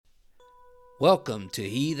Welcome to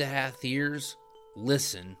He That Hath Ears,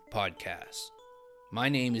 Listen podcast. My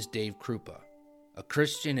name is Dave Krupa, a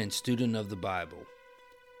Christian and student of the Bible.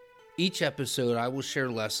 Each episode I will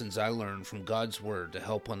share lessons I learned from God's Word to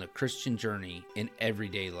help on the Christian journey in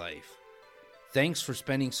everyday life. Thanks for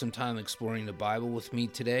spending some time exploring the Bible with me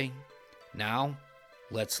today. Now,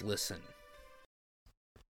 let's listen.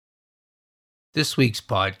 This week's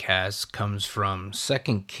podcast comes from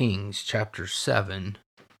 2 Kings chapter 7,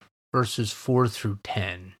 verses 4 through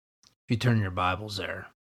 10, if you turn your Bibles there.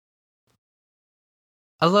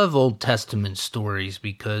 I love Old Testament stories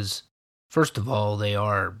because, first of all, they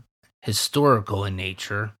are historical in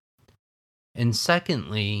nature, and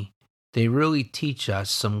secondly, they really teach us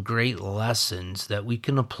some great lessons that we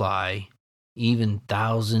can apply even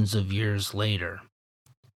thousands of years later.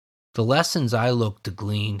 The lessons I look to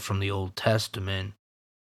glean from the Old Testament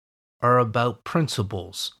are about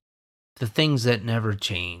principles, the things that never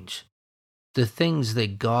change, the things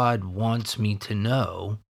that God wants me to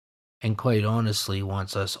know, and quite honestly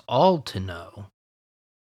wants us all to know,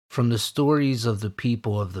 from the stories of the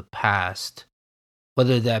people of the past,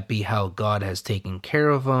 whether that be how God has taken care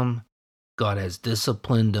of them, God has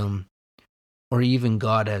disciplined them, or even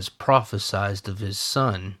God has prophesied of His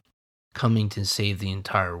Son coming to save the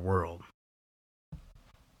entire world.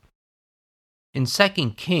 In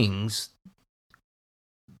 2 Kings,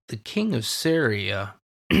 the king of Syria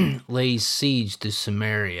lays siege to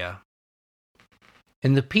Samaria,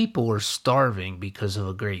 and the people are starving because of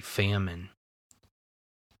a great famine.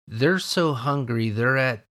 They're so hungry, they're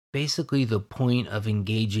at basically the point of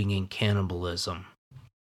engaging in cannibalism.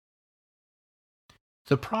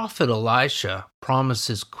 The prophet Elisha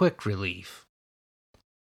promises quick relief,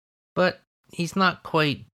 but he's not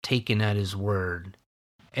quite taken at his word.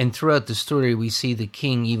 And throughout the story, we see the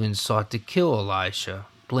king even sought to kill Elisha,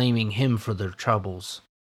 blaming him for their troubles.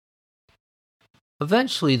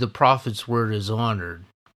 Eventually, the prophet's word is honored.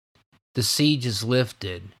 The siege is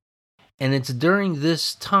lifted. And it's during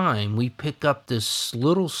this time we pick up this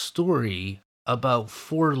little story about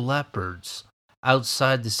 4 lepers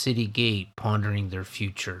outside the city gate pondering their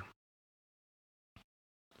future.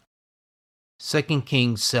 2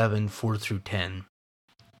 Kings 7, 4 through 10.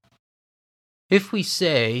 If we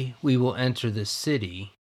say we will enter the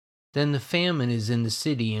city, then the famine is in the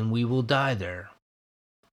city and we will die there.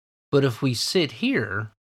 But if we sit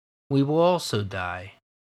here, we will also die.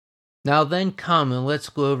 Now then come and let's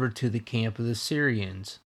go over to the camp of the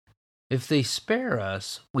Syrians. If they spare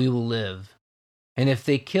us, we will live. And if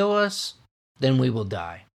they kill us, then we will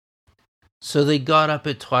die. So they got up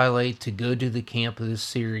at twilight to go to the camp of the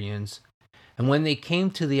Syrians. And when they came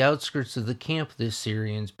to the outskirts of the camp of the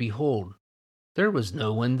Syrians, behold, there was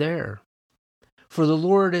no one there. For the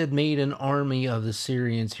Lord had made an army of the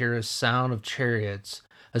Syrians hear a sound of chariots,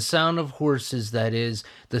 a sound of horses, that is,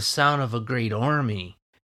 the sound of a great army.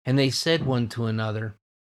 And they said one to another,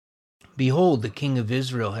 Behold, the king of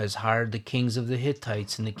Israel has hired the kings of the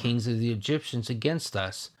Hittites and the kings of the Egyptians against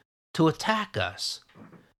us, to attack us.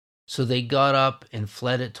 So they got up and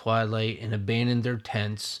fled at twilight and abandoned their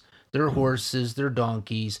tents, their horses, their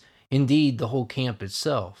donkeys, indeed the whole camp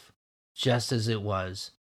itself, just as it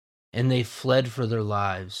was, and they fled for their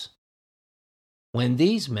lives. When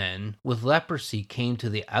these men with leprosy came to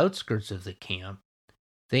the outskirts of the camp,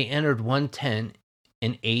 they entered one tent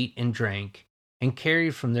and ate and drank, and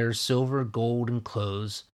carried from there silver, gold, and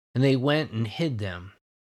clothes, and they went and hid them.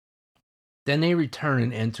 Then they returned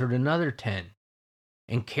and entered another tent,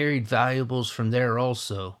 and carried valuables from there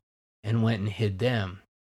also, and went and hid them.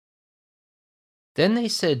 Then they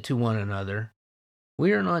said to one another,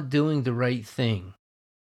 We are not doing the right thing.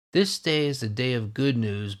 This day is a day of good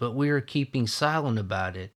news, but we are keeping silent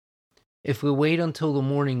about it. If we wait until the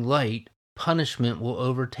morning light, punishment will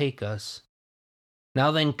overtake us.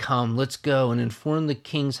 Now then come, let's go and inform the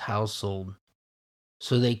king's household.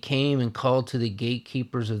 So they came and called to the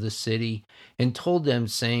gatekeepers of the city and told them,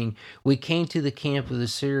 saying, We came to the camp of the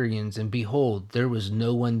Syrians, and behold, there was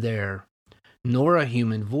no one there, nor a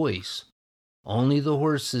human voice, only the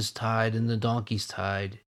horses tied and the donkeys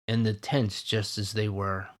tied, and the tents just as they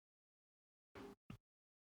were.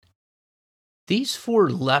 These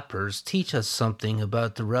 4 lepers teach us something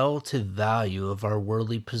about the relative value of our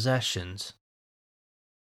worldly possessions.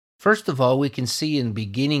 First of all, we can see in the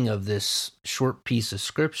beginning of this short piece of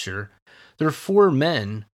scripture, there are 4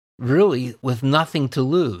 men really with nothing to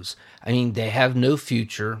lose. I mean, they have no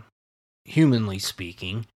future, humanly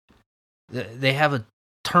speaking. They have a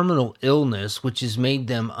terminal illness which has made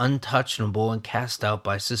them untouchable and cast out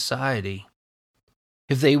by society.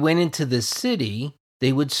 If they went into the city,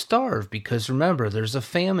 they would starve because, remember, there's a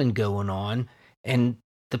famine going on, and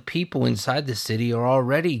the people inside the city are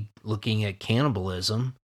already looking at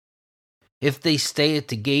cannibalism. If they stay at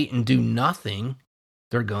the gate and do nothing,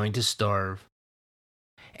 they're going to starve.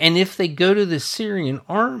 And if they go to the Syrian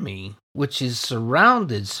army, which has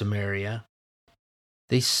surrounded Samaria,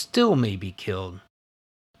 they still may be killed.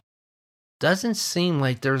 Doesn't seem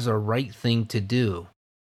like there's a right thing to do.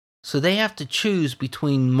 So they have to choose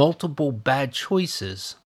between multiple bad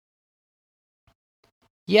choices.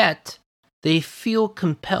 Yet, they feel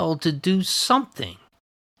compelled to do something.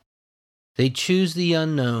 They choose the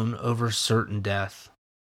unknown over certain death.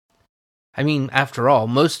 I mean, after all,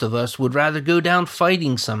 most of us would rather go down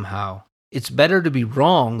fighting somehow. It's better to be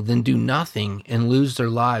wrong than do nothing and lose their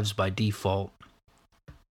lives by default.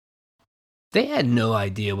 They had no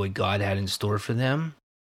idea what God had in store for them.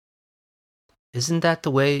 Isn't that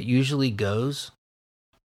the way it usually goes?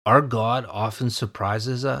 Our God often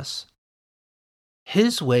surprises us.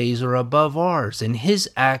 His ways are above ours, and His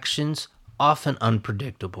actions often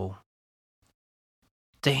unpredictable.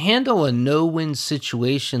 To handle a no-win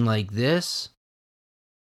situation like this,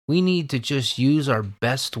 we need to just use our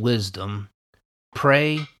best wisdom,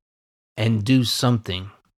 pray, and do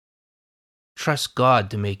something. Trust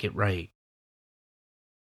God to make it right.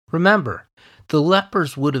 Remember, the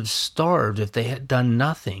lepers would have starved if they had done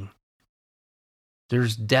nothing.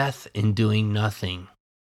 There's death in doing nothing.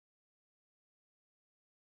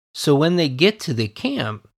 So when they get to the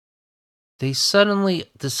camp, they suddenly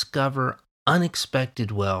discover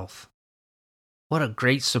unexpected wealth. What a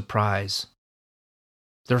great surprise.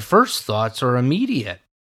 Their first thoughts are immediate.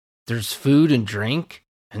 There's food and drink,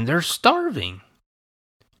 and they're starving.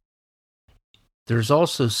 There's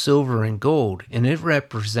also silver and gold, and it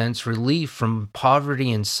represents relief from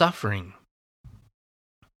poverty and suffering.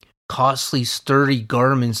 Costly, sturdy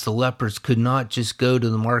garments the lepers could not just go to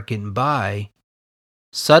the market and buy,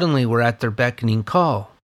 suddenly were at their beckoning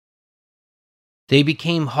call. They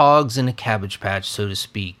became hogs in a cabbage patch, so to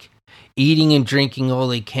speak, eating and drinking all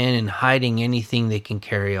they can and hiding anything they can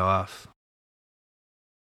carry off.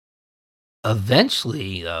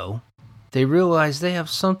 Eventually, though, they realize they have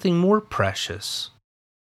something more precious.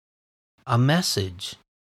 A message.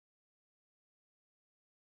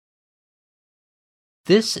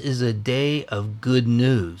 This is a day of good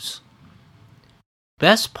news.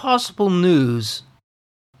 Best possible news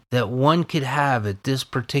that one could have at this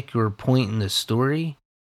particular point in the story,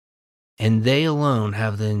 and they alone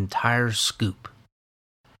have the entire scoop.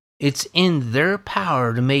 It's in their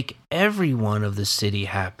power to make everyone of the city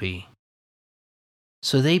happy.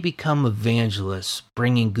 So they become evangelists,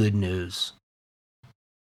 bringing good news.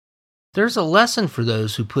 There's a lesson for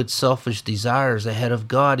those who put selfish desires ahead of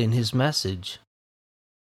God in His message.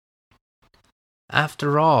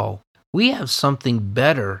 After all, we have something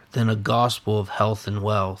better than a gospel of health and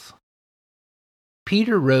wealth.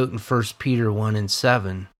 Peter wrote in 1 Peter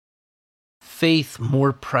 1:7, faith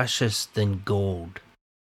more precious than gold.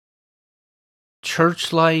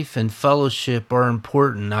 Church life and fellowship are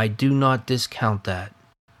important. I do not discount that.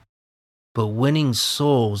 But winning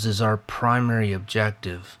souls is our primary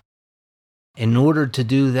objective. In order to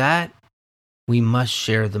do that, we must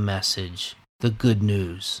share the message, the good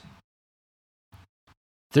news.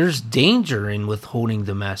 There's danger in withholding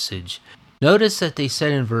the message. Notice that they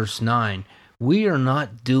said in verse 9, we are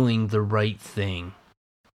not doing the right thing.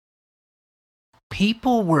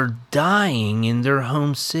 People were dying in their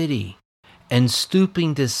home city and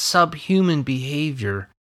stooping to subhuman behavior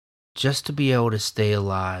just to be able to stay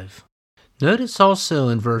alive. Notice also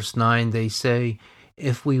in verse 9 they say,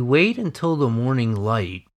 if we wait until the morning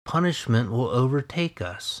light, punishment will overtake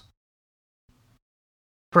us.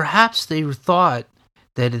 Perhaps they thought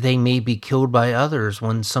that they may be killed by others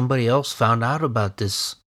when somebody else found out about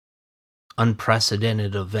this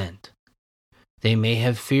unprecedented event. They may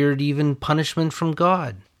have feared even punishment from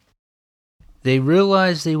God. They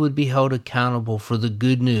realized they would be held accountable for the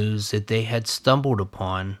good news that they had stumbled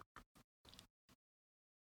upon.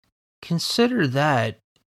 Consider that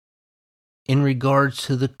in regards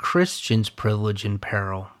to the Christian's privilege and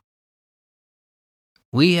peril.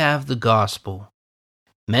 We have the gospel.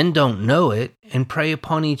 Men don't know it and prey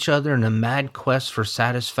upon each other in a mad quest for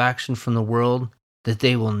satisfaction from the world that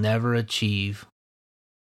they will never achieve.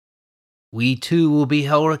 We too will be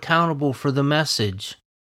held accountable for the message.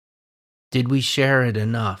 Did we share it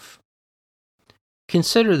enough?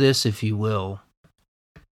 Consider this if you will.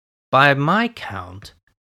 By my count,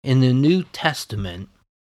 in the New Testament,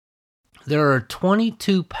 there are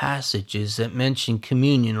 22 passages that mention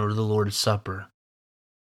communion or the Lord's Supper.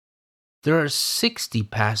 There are 60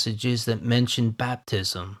 passages that mention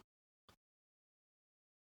baptism.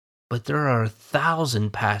 But there are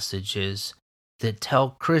 1,000 passages that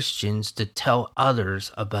tell Christians to tell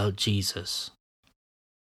others about Jesus.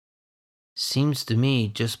 Seems to me,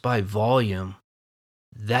 just by volume,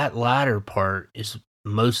 that latter part is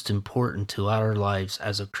most important to our lives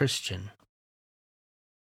as a Christian.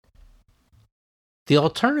 The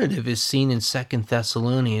alternative is seen in 2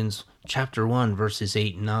 Thessalonians chapter 1, verses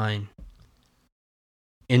 8 and 9.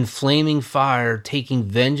 In flaming fire, taking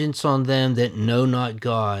vengeance on them that know not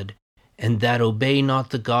God, and that obey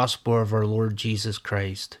not the gospel of our Lord Jesus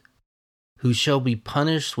Christ, who shall be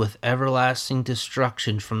punished with everlasting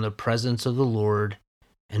destruction from the presence of the Lord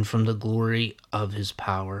and from the glory of his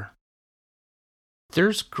power.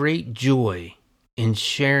 There's great joy in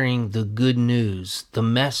sharing the good news, the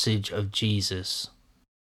message of Jesus.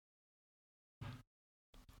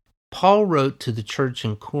 Paul wrote to the church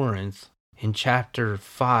in Corinth in chapter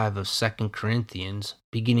 5 of 2 Corinthians,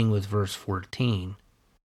 beginning with verse 14.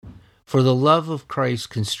 For the love of Christ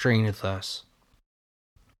constraineth us,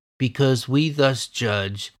 because we thus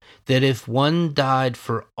judge that if one died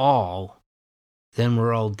for all, then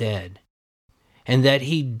we're all dead, and that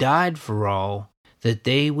he died for all, that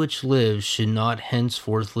they which live should not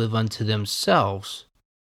henceforth live unto themselves,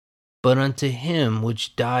 but unto him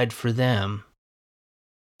which died for them,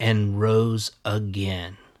 and rose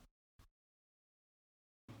again.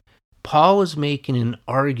 Paul is making an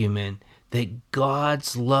argument that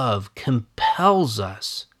God's love compels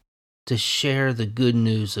us to share the good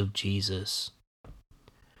news of Jesus.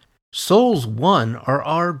 Souls won are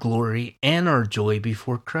our glory and our joy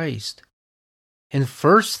before Christ. In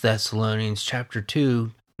 1 Thessalonians chapter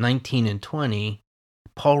 2, 19 and 20,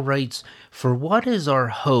 Paul writes, For what is our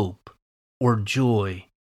hope, or joy,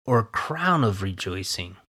 or crown of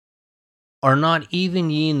rejoicing? Are not even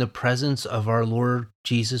ye in the presence of our Lord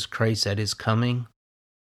Jesus Christ at his coming?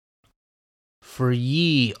 For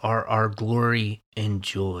ye are our glory and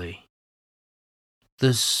joy.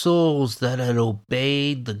 The souls that had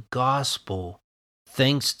obeyed the gospel,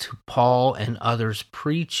 thanks to Paul and others'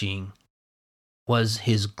 preaching, was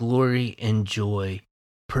his glory and joy,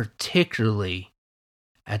 particularly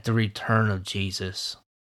at the return of Jesus.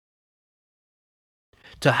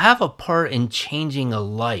 To have a part in changing a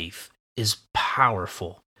life is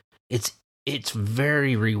powerful. It's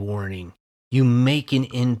very rewarding. You make an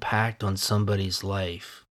impact on somebody's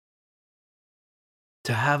life.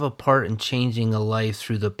 To have a part in changing a life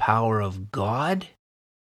through the power of God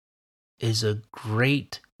is a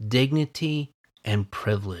great dignity and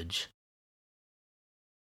privilege.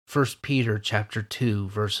 1 Peter chapter 2,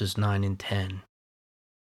 verses 9 and 10.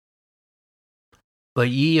 But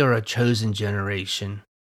ye are a chosen generation,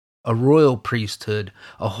 a royal priesthood,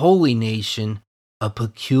 a holy nation, a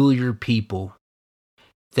peculiar people,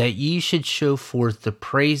 that ye should show forth the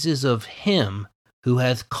praises of him who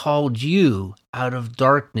hath called you out of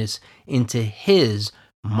darkness into his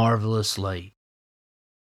marvelous light,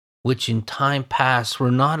 which in time past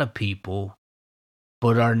were not a people,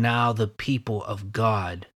 but are now the people of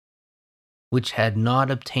God, which had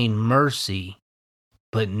not obtained mercy,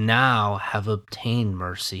 but now have obtained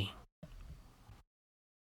mercy.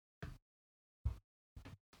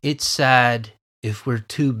 It's sad if we're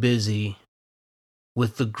too busy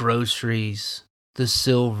with the groceries, the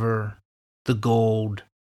silver, the gold,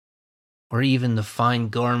 or even the fine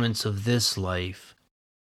garments of this life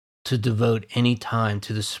to devote any time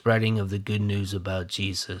to the spreading of the good news about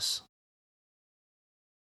Jesus.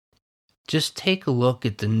 Just take a look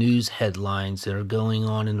at the news headlines that are going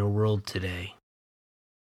on in the world today.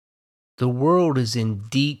 The world is in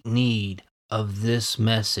deep need of this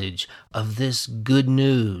message, of this good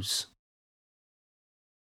news.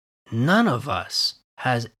 None of us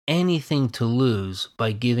has anything to lose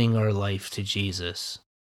by giving our life to Jesus.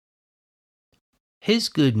 His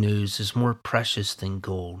good news is more precious than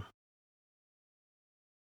gold.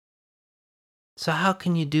 So how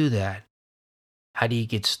can you do that? How do you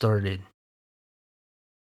get started?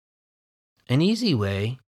 An easy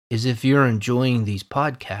way is, if you're enjoying these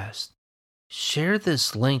podcasts, share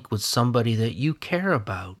this link with somebody that you care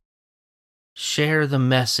about. Share the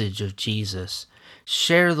message of Jesus.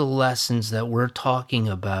 Share the lessons that we're talking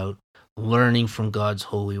about, learning from God's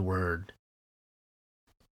holy word.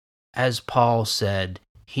 As Paul said,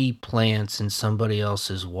 he plants and somebody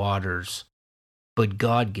else's waters, but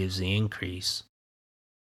God gives the increase.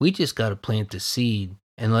 We just got to plant the seed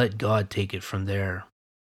and let God take it from there.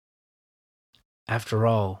 After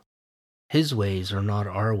all, his ways are not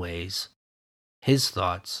our ways. His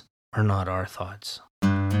thoughts are not our thoughts.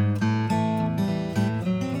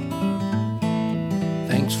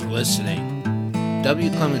 Thanks for listening. W.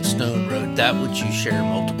 Clement Stone wrote, "That which you share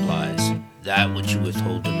multiplies, that which you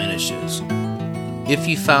withhold diminishes." If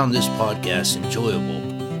you found this podcast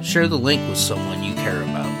enjoyable, share the link with someone you care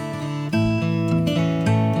about.